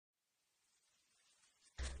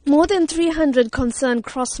More than 300 concerned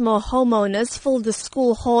Crossmoor homeowners filled the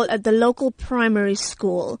school hall at the local primary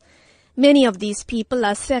school. Many of these people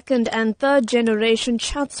are second and third generation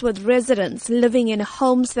Chatsworth residents living in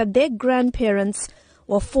homes that their grandparents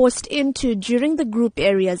were forced into during the Group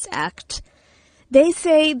Areas Act. They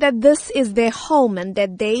say that this is their home and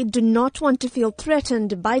that they do not want to feel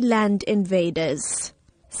threatened by land invaders.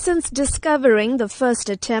 Since discovering the first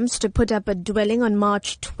attempts to put up a dwelling on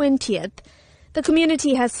March 20th, the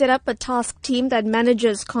community has set up a task team that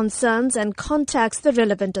manages concerns and contacts the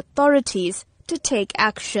relevant authorities to take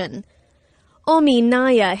action. Omi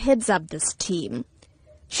Naya heads up this team.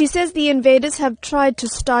 She says the invaders have tried to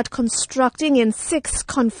start constructing in 6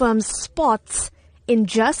 confirmed spots in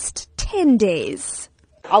just 10 days.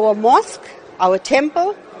 Our mosque, our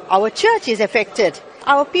temple, our church is affected.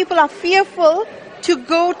 Our people are fearful to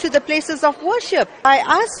go to the places of worship. By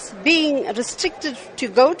us being restricted to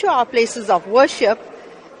go to our places of worship,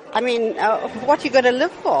 what are you going to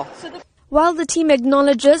live for? While the team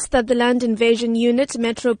acknowledges that the Land Invasion Unit,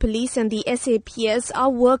 Metro Police and the SAPS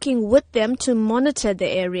are working with them to monitor the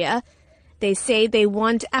area, they say they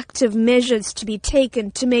want active measures to be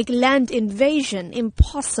taken to make land invasion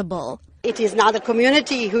impossible. It is now the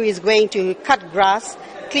community who is going to cut grass,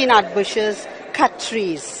 clean out bushes, cut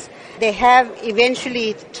trees. They have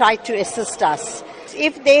eventually tried to assist us.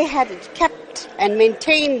 If they had kept and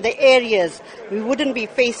maintained the areas, we wouldn't be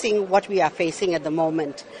facing what we are facing at the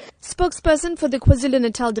moment. Spokesperson for the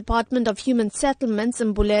KwaZulu-Natal Department of Human Settlements,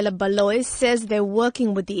 Mbulela Baloy, says they're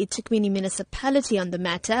working with the eThekwini municipality on the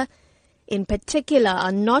matter. In particular,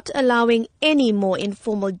 are not allowing any more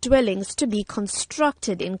informal dwellings to be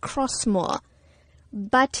constructed in Crossmoor.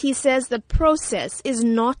 But he says the process is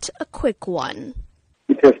not a quick one.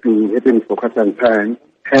 It has been happening for quite some time.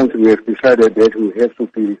 Hence, we have decided that we have to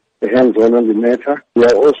be hands-on on the matter. We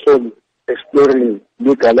are also exploring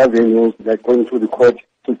legal avenues like going to the court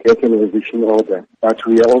to get an eviction order. But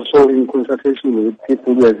we are also in consultation with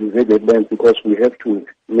people who have invaded land because we have to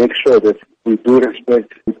make sure that we do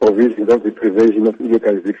respect the provisions of the Prevention of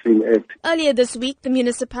Illegal Eviction Act. Earlier this week, the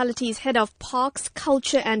municipality's head of Parks,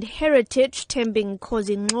 Culture and Heritage, Tembing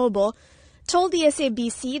Khozi-Ngobo, told the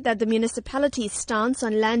SABC that the municipality's stance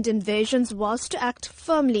on land invasions was to act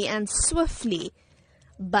firmly and swiftly.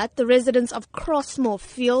 But the residents of Crossmoor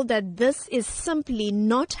feel that this is simply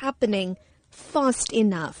not happening fast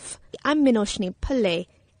enough. I'm Minoshni Pillay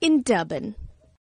in Durban.